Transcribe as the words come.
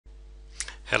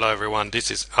Hello everyone,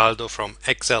 this is Aldo from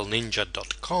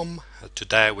excelninja.com.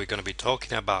 Today we're going to be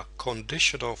talking about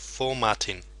conditional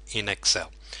formatting in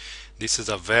Excel. This is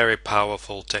a very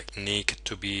powerful technique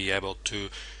to be able to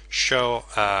show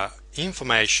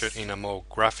information in a more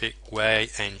graphic way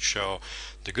and show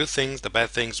the good things, the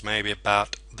bad things maybe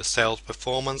about the sales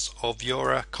performance of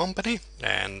your company.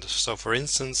 And so for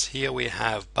instance, here we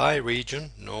have by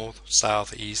region, north,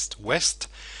 south, east, west,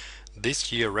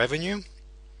 this year revenue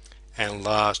and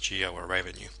last year our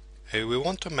revenue. We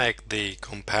want to make the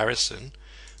comparison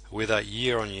with a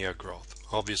year-on-year growth.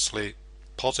 Obviously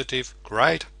positive,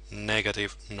 great,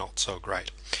 negative, not so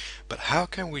great. But how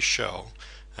can we show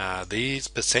these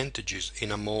percentages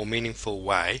in a more meaningful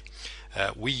way?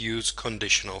 We use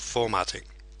conditional formatting.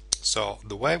 So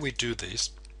the way we do this,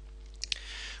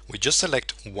 we just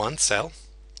select one cell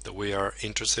that we are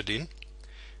interested in.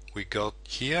 We go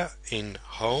here in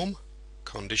Home,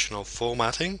 Conditional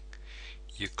Formatting.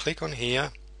 You click on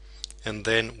here and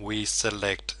then we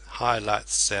select Highlight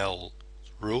Cell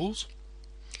Rules,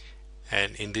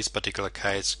 and in this particular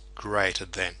case greater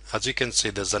than. As you can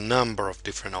see, there's a number of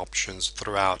different options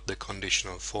throughout the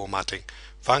conditional formatting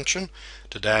function.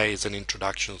 Today is an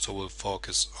introduction, so we'll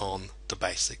focus on the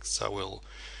basics. So we'll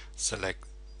select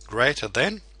greater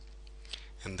than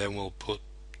and then we'll put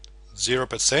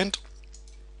 0%.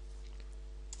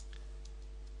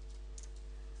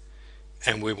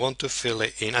 And we want to fill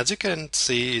it in. As you can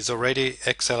see,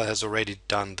 Excel has already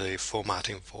done the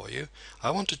formatting for you. I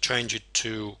want to change it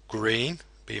to green,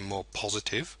 be more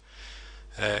positive.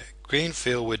 Green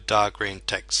fill with dark green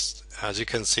text. As you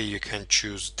can see, you can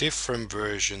choose different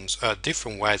versions,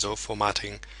 different ways of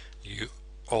formatting. You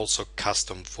also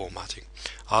custom formatting.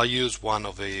 I'll use one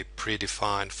of the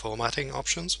predefined formatting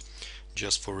options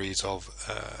just for ease of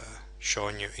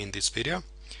showing you in this video.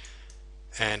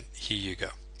 And here you go.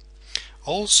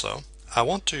 Also, I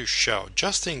want to show,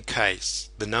 just in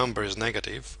case the number is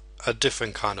negative, a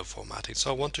different kind of formatting. So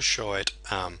I want to show it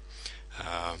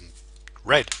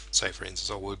red, say for instance.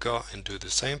 So we'll go and do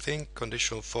the same thing,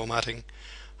 conditional formatting,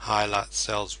 highlight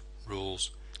cells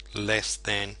rules, less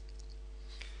than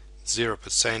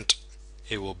 0%,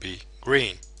 it will be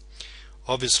green.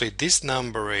 Obviously this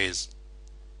number is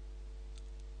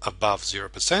above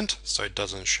 0%, so it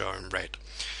doesn't show in red.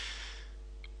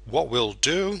 What we'll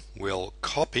do, we'll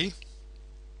copy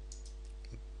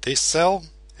this cell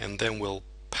and then we'll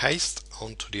paste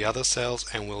onto the other cells,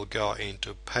 and we'll go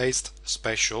into paste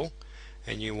special,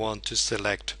 and you want to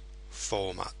select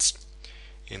formats.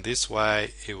 In this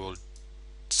way it will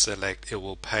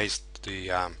paste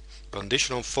the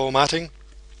conditional formatting,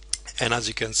 and as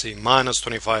you can see, minus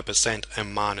 25%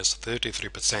 and minus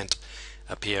 33%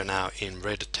 appear now in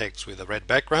red text with a red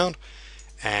background,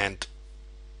 and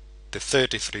the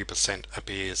 33%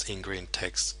 appears in green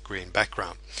text, green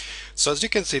background. So as you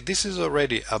can see, this is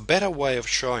already a better way of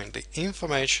showing the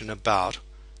information about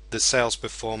the sales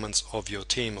performance of your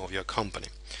team, of your company,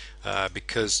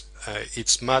 because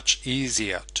it's much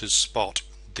easier to spot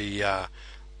the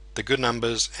good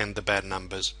numbers and the bad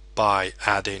numbers by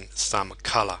adding some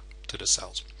color to the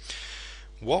cells.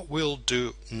 What we'll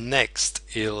do next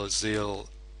is we'll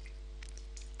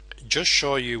just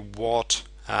show you what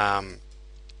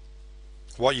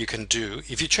you can do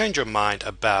if you change your mind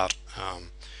about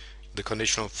the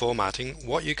conditional formatting.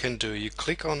 What you can do, you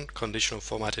click on conditional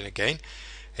formatting again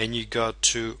and you go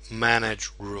to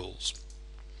manage rules.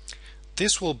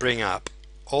 This will bring up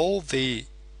all the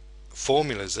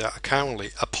formulas that are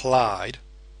currently applied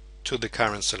to the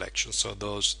current selection, so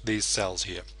these cells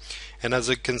here. And as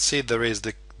you can see, there is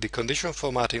the conditional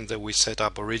formatting that we set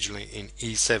up originally in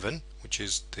E7, which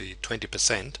is the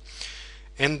 20%,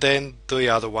 and then the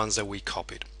other ones that we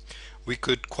copied. We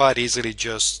could quite easily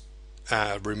just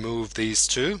remove these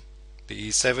two, the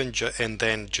E7, and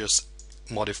then just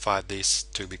modify this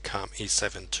to become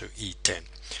E7 to E10.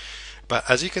 But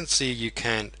as you can see, you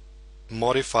can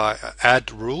modify,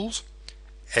 add rules,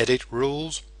 edit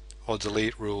rules, or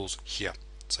delete rules here.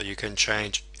 So you can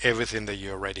change everything that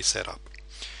you already set up.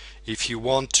 If you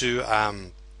want to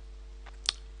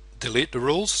delete the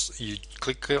rules, you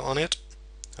click on it.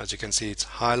 As you can see, it's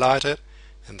highlighted,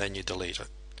 and then you delete it.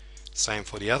 Same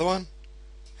for the other one,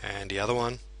 and the other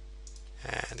one,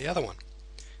 and the other one.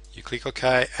 You click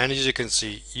OK, and as you can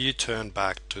see, you turn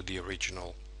back to the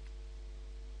original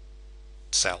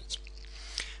cells.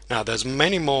 Now there's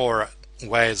many more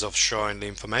ways of showing the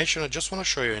information. I just want to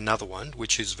show you another one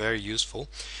which is very useful.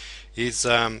 Is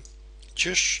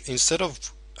just instead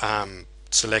of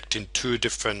selecting two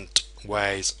different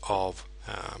ways of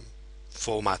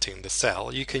formatting the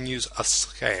cell, you can use a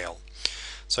scale.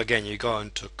 So again, you go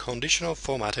into conditional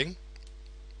formatting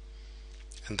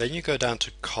and then you go down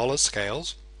to color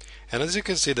scales, and as you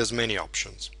can see there's many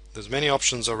options. There's many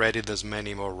options already, there's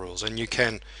many more rules, and you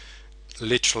can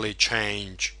literally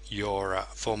change your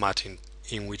formatting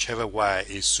in whichever way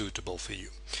is suitable for you.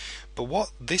 But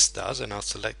what this does, and I'll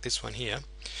select this one here,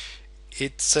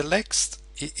 it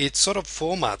sort of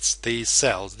formats these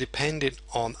cells depending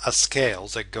on a scale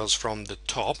that goes from the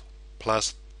top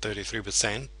plus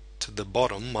 33% to the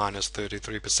bottom minus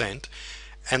 33%,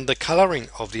 and the coloring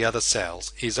of the other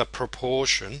cells is a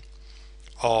proportion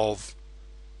of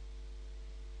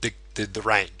the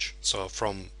range, so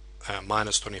from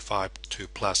minus 25 to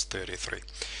plus 33.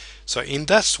 So in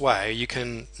this way you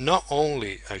can not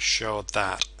only show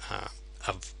that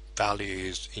a value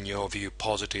is in your view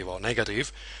positive or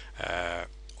negative,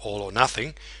 all or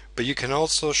nothing, but you can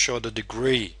also show the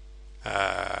degree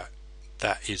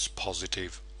that is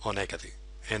positive or negative.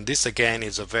 And this again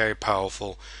is a very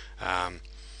powerful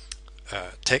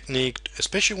technique,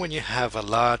 especially when you have a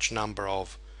large number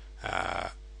of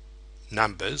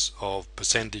numbers of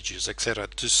percentages, etc.,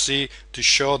 to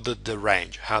show the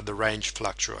range, how the range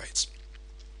fluctuates.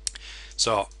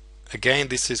 So again,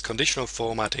 this is conditional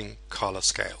formatting color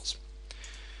scales.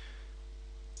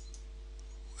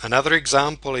 Another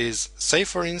example is, say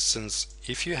for instance,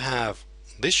 if you have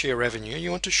this year revenue,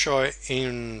 you want to show it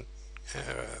in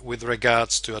with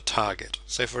regards to a target.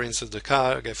 Say for instance the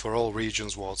target for all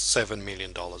regions was $7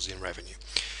 million in revenue,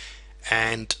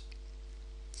 and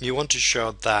you want to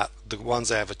show that the ones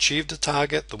that have achieved the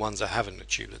target, the ones that haven't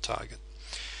achieved the target.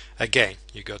 Again,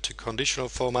 you go to conditional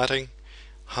formatting,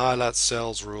 highlight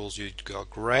cells rules, you go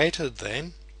greater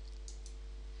than,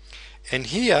 and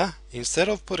here instead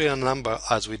of putting a number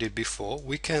as we did before,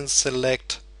 we can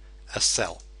select a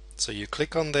cell. So you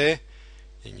click on there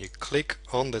and you click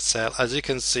on the cell. As you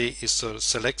can see, it sort of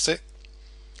selects it,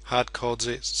 hard codes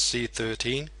it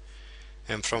C13,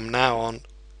 and from now on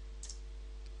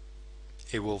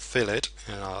it will fill it,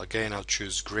 and I'll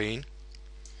choose green.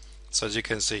 So as you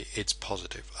can see, it's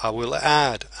positive. I will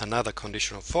add another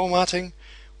conditional formatting,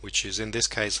 which is in this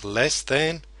case less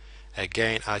than.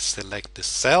 Again, I select the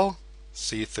cell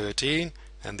C13,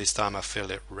 and this time I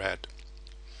fill it red.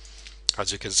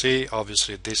 As you can see,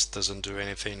 obviously this doesn't do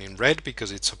anything in red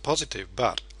because it's a positive,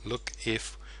 but look,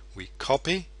 if we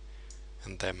copy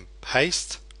and then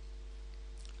paste,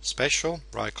 special,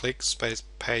 right click, space,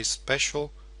 paste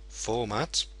special,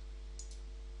 format,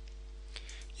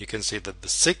 you can see that the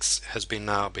 6 has been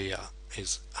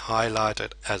is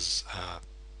highlighted as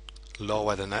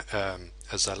lower than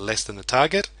as less than the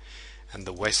target, and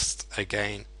the west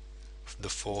again the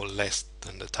 4 less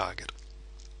than the target.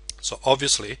 So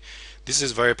obviously this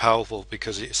is very powerful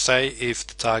because say if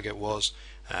the target was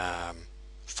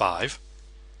 5,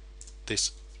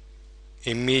 this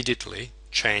immediately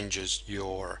changes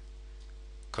your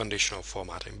conditional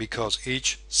formatting, because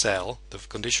each cell, the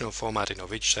conditional formatting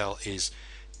of each cell is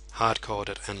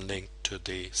hard-coded and linked to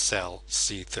the cell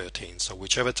C13. So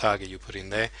whichever target you put in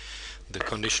there, the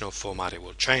conditional formatting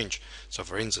will change. So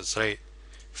for instance, say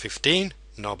 15,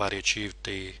 nobody achieved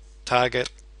the target,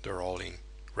 they're all in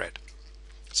red.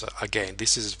 So again,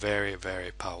 this is very,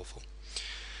 very powerful.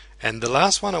 And the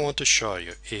last one I want to show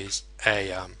you is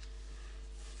a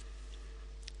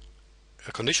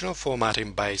conditional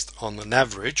formatting based on an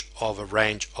average of a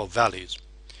range of values.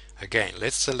 Again,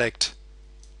 let's select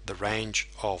the range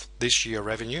of this year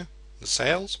revenue, the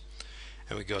sales,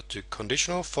 and we go to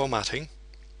conditional formatting,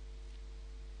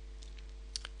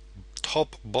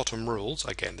 top bottom rules.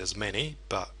 Again, there's many,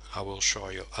 but I will show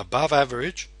you above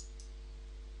average.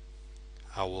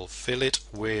 I will fill it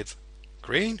with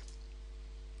green.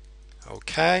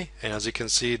 Okay, and as you can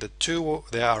see, the two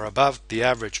that are above the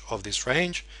average of this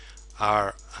range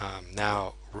are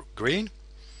now green.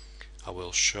 I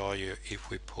will show you if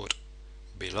we put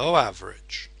below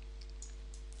average.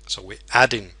 So we're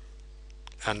adding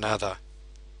another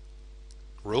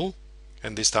rule,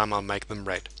 and this time I'll make them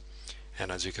red.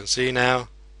 And as you can see now,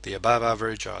 the above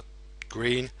average are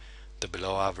green, the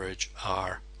below average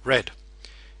are red.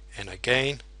 And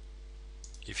again,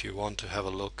 if you want to have a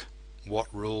look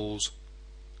what rules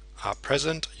are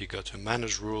present, you go to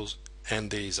manage rules,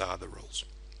 and these are the rules.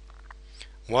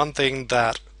 One thing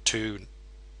that to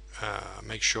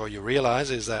make sure you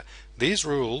realize is that these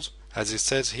rules, as it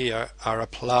says here, are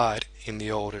applied in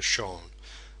the order shown.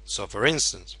 So for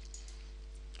instance,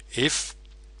 if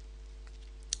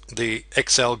the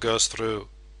Excel goes through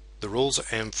the rules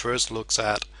and first looks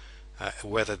at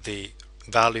whether the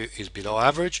value is below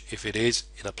average, if it is,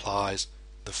 it applies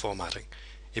the formatting.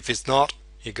 If it's not,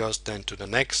 it goes then to the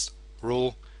next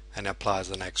rule and applies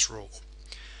the next rule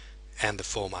and the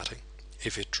formatting,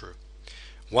 if it's true.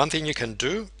 One thing you can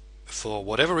do for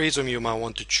whatever reason you might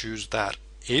want to choose that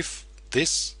if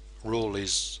this rule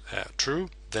is true,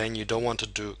 then you don't want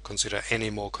to consider any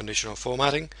more conditional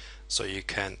formatting, so you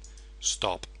can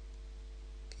stop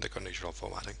the conditional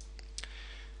formatting.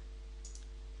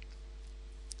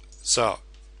 So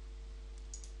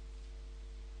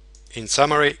in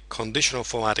summary, conditional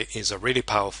formatting is a really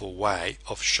powerful way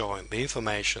of showing the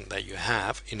information that you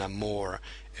have in a more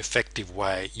effective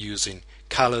way using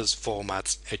colors,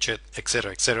 formats,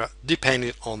 etc., etc.,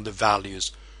 depending on the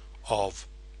values of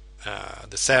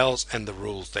the cells and the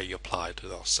rules that you apply to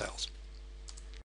those cells.